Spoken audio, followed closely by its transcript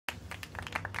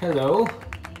Hello,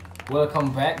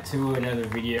 welcome back to another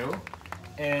video.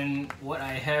 And what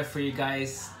I have for you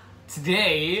guys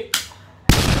today,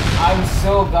 I'm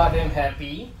so goddamn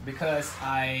happy because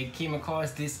I came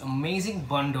across this amazing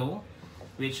bundle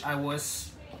which I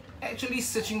was actually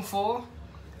searching for.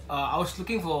 I was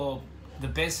looking for the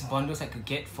best bundles I could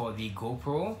get for the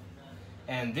GoPro,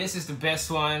 and this is the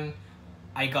best one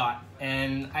I got,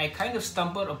 and I kind of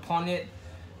stumbled upon it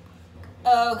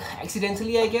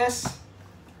accidentally, I guess.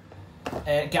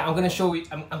 Okay, I'm gonna show it.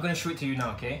 I'm gonna show it to you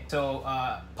now. Okay. So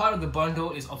part of the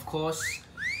bundle is of course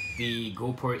the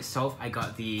GoPro itself. I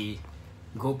got the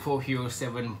GoPro Hero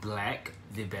 7 Black,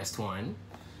 the best one,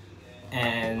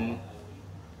 and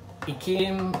it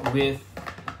came with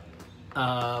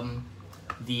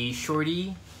the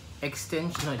shorty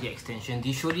extension, not the extension,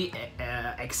 the shorty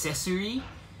accessory.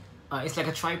 It's like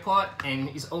a tripod, and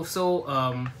it's also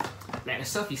like a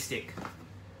selfie stick.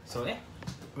 So yeah.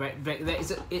 Right, that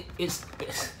is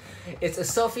it's a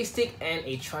selfie stick and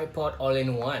a tripod all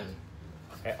in one.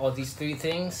 Right, all these three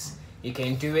things, you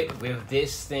can do it with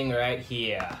this thing right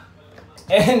here.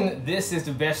 And this is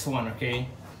the best one, okay?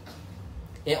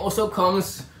 It also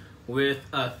comes with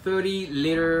a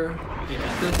 30-liter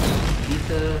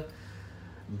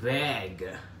bag.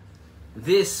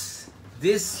 This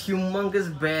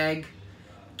humongous bag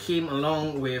came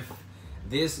along with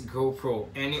this GoPro,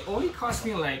 and it only cost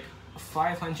me like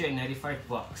 595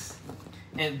 bucks.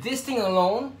 And this thing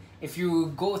alone, if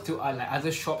you go to like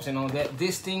other shops and all that,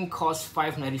 this thing costs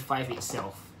 595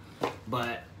 itself.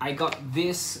 But I got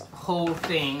this whole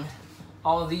thing,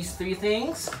 all these three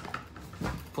things,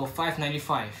 for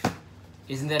 595.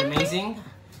 Isn't that amazing?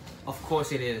 Of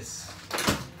course it is.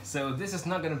 So this is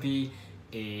not gonna be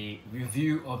a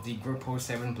review of the GoPro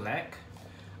 7 Black.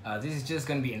 This is just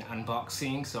gonna be an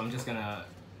unboxing, so I'm just gonna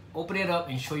open it up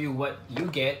and show you what you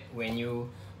get when you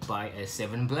buy a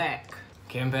 7 Black.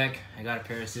 Okay, I'm back. I got a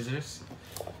pair of scissors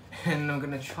and I'm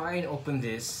gonna try and open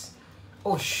this.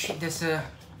 Oh shit, there's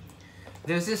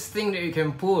this thing that you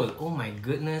can pull. Oh my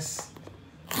goodness.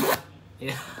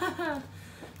 Yeah.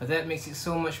 But that makes it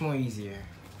so much more easier.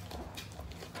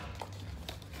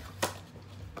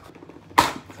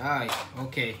 Alright,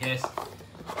 okay, here's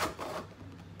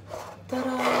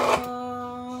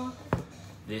ta-da!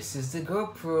 This is the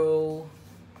GoPro.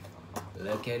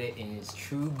 Look at it in its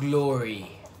true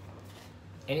glory.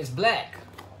 And it's black.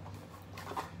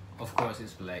 Of course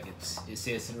it's black. It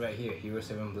says right here, Hero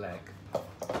 7 Black.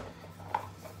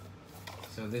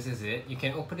 So this is it. You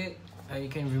can open it, you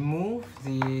can remove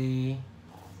the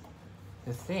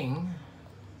thing.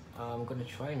 I'm gonna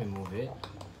try and remove it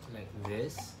like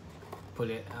this.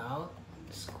 Pull it out,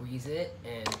 squeeze it,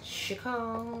 and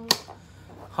shika!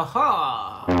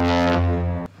 Haha!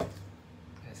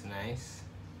 That's nice.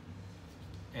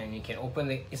 And you can open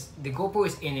the GoPro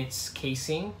is in its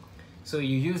casing, so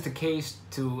you use the case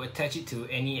to attach it to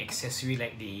any accessory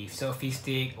like the selfie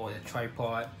stick or the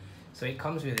tripod. So it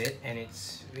comes with it, and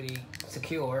it's really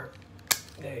secure.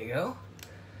 There you go.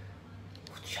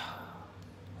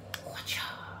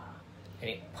 And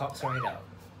it pops right out.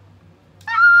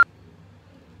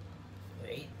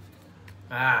 Wait.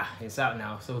 Ah, it's out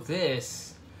now. So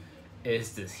this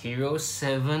is the Hero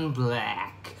 7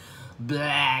 Black.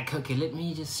 Okay, let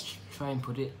me just try and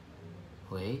put it.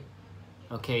 Wait.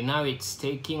 Okay, now it's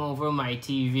taking over my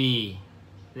TV.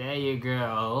 There you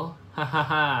go. Ha ha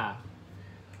ha.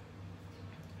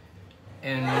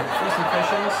 And first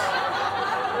impressions,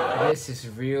 this is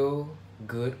real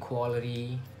good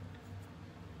quality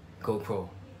GoPro.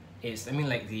 I mean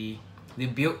like the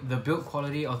build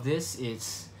quality of this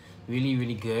is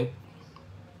really good.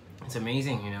 It's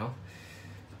amazing, you know.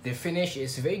 The finish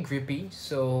is very grippy,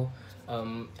 so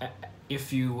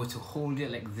if you were to hold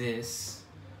it like this,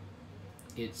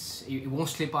 it won't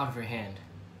slip out of your hand,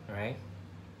 right?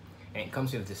 And it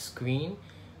comes with the screen,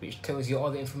 which tells you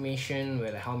all the information,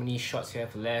 whether how many shots you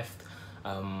have left,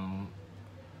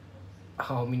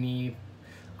 how many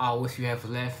hours you have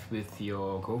left with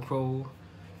your GoPro.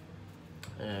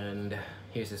 And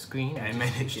here's the screen. I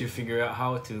managed to figure out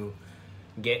how to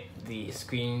get the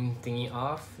screen thingy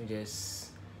off. Just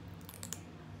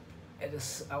at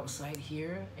this outside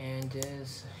here, and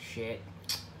just shit.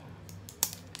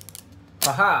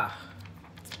 Haha!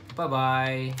 Bye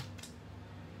bye!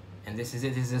 And this is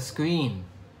it. This is the screen.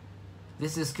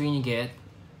 This is the screen you get.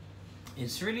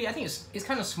 It's really, I think it's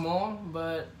kind of small,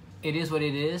 but it is what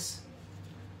it is.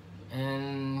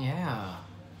 And yeah,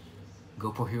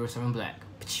 GoPro Hero 7 Black.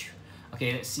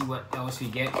 Okay, let's see what else we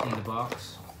get in the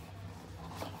box.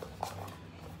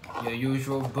 Your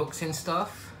usual books and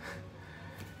stuff.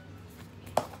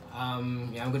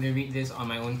 yeah, I'm gonna read this on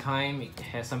my own time. It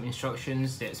has some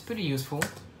instructions that's pretty useful.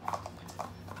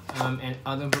 And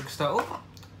other book stuff. Oh,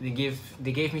 they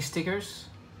gave me stickers.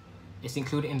 It's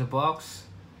included in the box.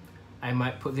 I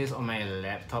might put this on my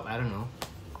laptop, I don't know.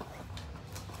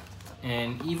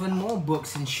 And even more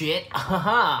books and shit.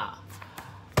 Haha.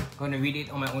 Gonna read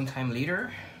it on my own time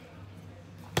later.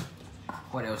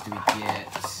 What else do we get?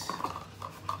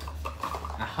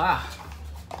 Aha.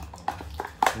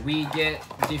 We get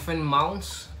different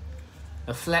mounts.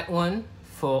 A flat one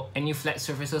for any flat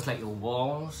surfaces like your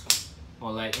walls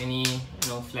or like any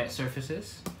flat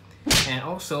surfaces. And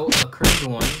also a curved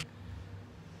one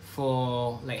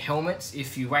for like helmets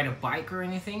if you ride a bike or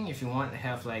anything. If you want to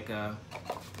have like a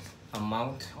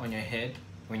mount on your head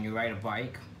when you ride a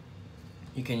bike,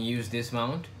 you can use this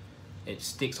mount. It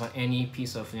sticks on any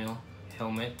piece of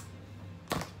helmet.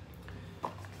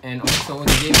 And also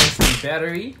they gave us the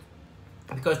battery,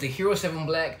 because the Hero 7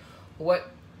 Black,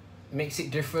 what makes it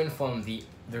different from the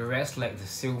rest like the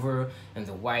silver and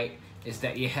the white is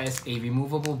that it has a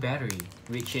removable battery,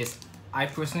 which is, I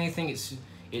personally think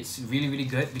it's really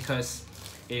good, because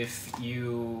if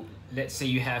you, let's say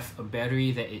you have a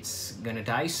battery that it's gonna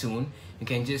die soon, you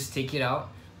can just take it out,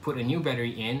 put a new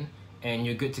battery in, and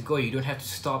you're good to go. You don't have to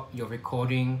stop your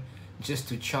recording just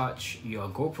to charge your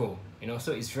GoPro,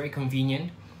 so it's very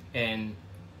convenient and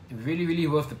really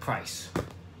worth the price.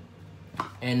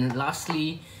 And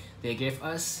lastly, they gave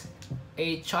us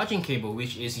a charging cable,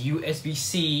 which is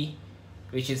USB-C,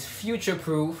 which is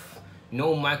future-proof,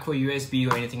 no micro USB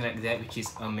or anything like that, which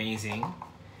is amazing.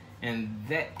 And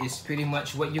that is pretty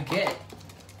much what you get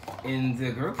in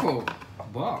the GoPro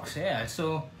box. Yeah,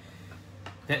 so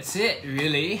that's it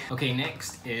really. Okay,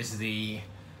 next is the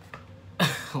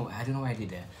oh, I don't know why I did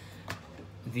that.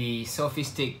 The selfie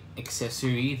stick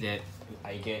accessory that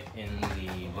I get in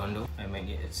the bundle. I might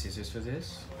get scissors for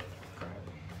this.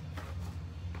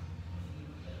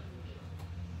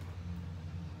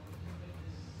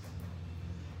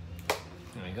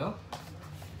 There we go.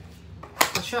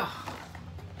 Gotcha.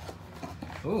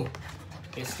 Ooh,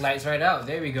 it slides right out.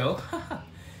 There we go.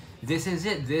 This is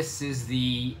it. This is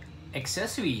the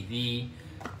accessory, the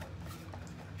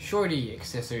shorty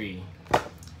accessory.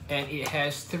 And it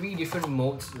has 3 different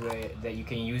modes that you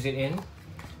can use it in.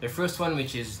 The first one,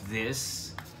 which is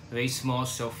this very small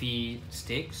selfie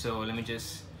stick. So let me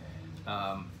just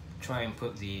try and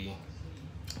put the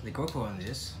GoPro on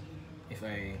this, if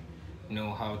I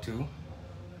know how to.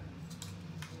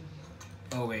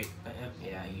 Oh wait,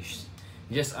 yeah, you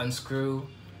just unscrew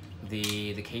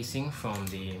the casing from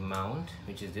the mount,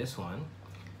 which is this one,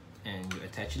 and you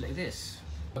attach it like this.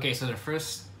 Okay, so the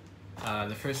first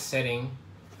setting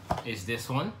is this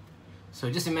one.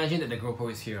 So just imagine that the GoPro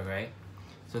is here, right?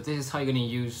 So this is how you're gonna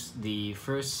use the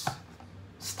first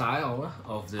style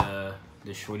of the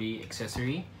shorty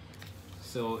accessory.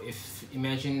 So if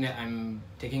imagine that I'm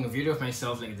taking a video of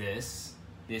myself like this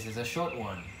is a short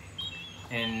one.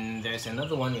 And there's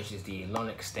another one which is the long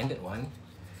extended one.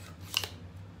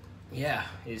 Yeah,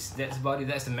 that's about it.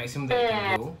 That's the maximum that you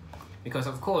can go, because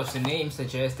of course the name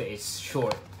suggests that it's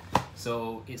short,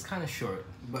 so it's kind of short,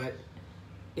 but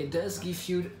it does give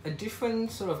you a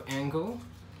different sort of angle.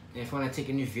 And if you want to take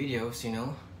any videos,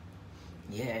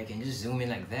 yeah, you can just zoom in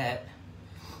like that.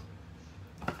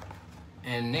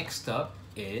 And next up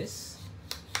is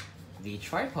the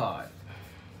tripod,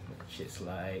 which is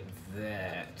like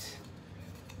that.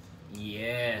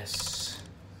 Yes.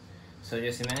 So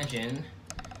just imagine,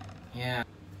 yeah,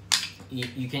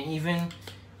 you can even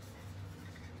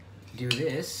do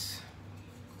this.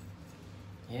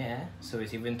 Yeah, so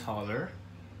it's even taller.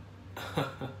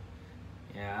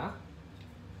 Yeah.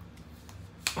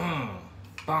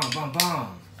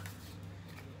 Bam.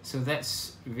 So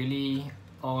that's really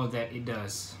all that it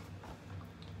does.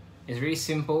 It's very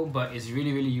simple, but it's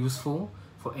really useful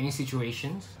for any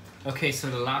situations. Okay, so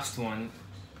the last one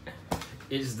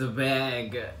is the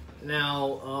bag.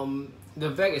 Now, the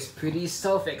bag is pretty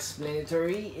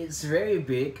self-explanatory. It's very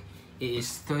big. It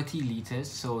is 30 liters,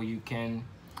 so you can...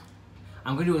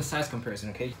 I'm going to do a size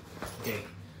comparison, okay? Okay,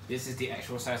 this is the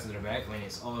actual size of the bag when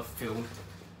it's all filled,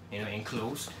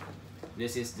 enclosed.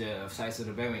 This is the size of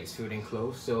the bag when it's filled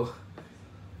enclosed. So,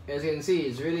 as you can see,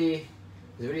 it's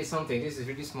really something. This is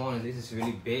really small and this is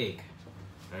really big.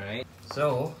 Alright,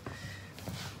 so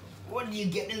what do you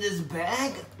get in this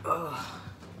bag?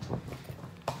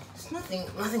 It's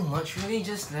nothing much really,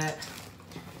 just that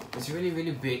it's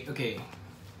really big. Okay,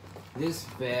 this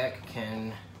bag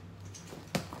can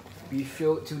be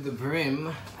filled to the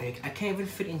brim. I can't even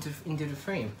fit into the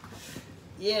frame.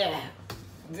 Yeah,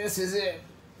 this is it.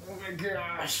 Oh my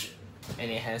gosh.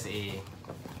 And it has a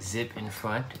zip in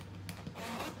front,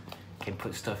 Can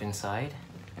put stuff inside,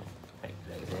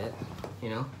 like that, you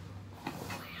know.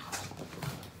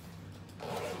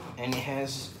 And it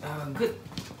has good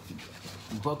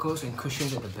buckles and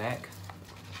cushions at the back.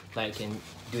 Like, can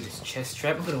do this chest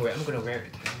strap. I'm gonna wear it. I'm gonna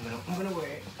wear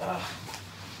it.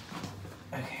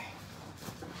 Okay.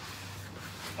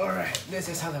 All right. This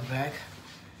is how the back.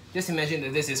 Just imagine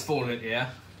that this is folded, yeah.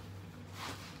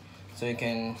 So you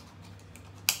can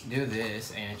do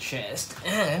this and chest,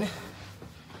 and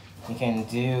you can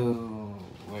do,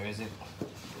 where is it?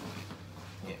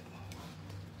 Yeah.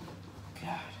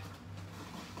 God.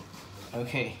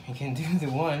 Okay, you can do the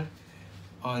one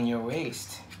on your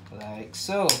waist, like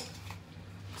so.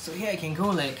 So yeah, you can go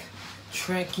like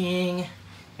trekking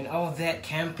and all that,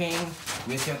 camping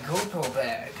with your GoPro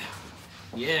bag.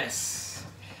 Yes.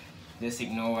 Just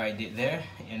ignore what I did there.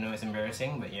 You know, it's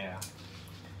embarrassing, but yeah.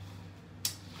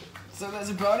 So that's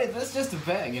about it. That's just a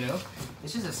bag, you know.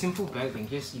 It's just a simple bag.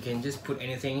 You can just put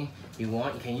anything you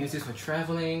want. You can use this for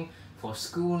traveling, for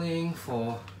schooling,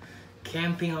 for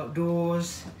camping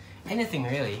outdoors, anything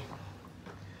really.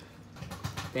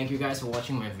 Thank you guys for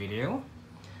watching my video.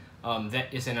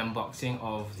 That is an unboxing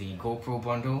of the GoPro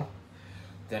bundle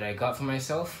that I got for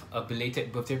myself, a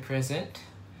belated birthday present.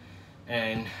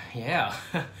 And yeah,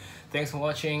 thanks for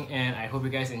watching, and I hope you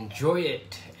guys enjoy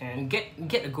it, and get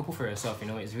a GoPro for yourself. You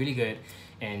know, it's really good,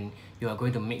 and you are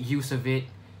going to make use of it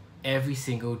every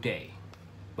single day.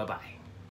 Bye bye.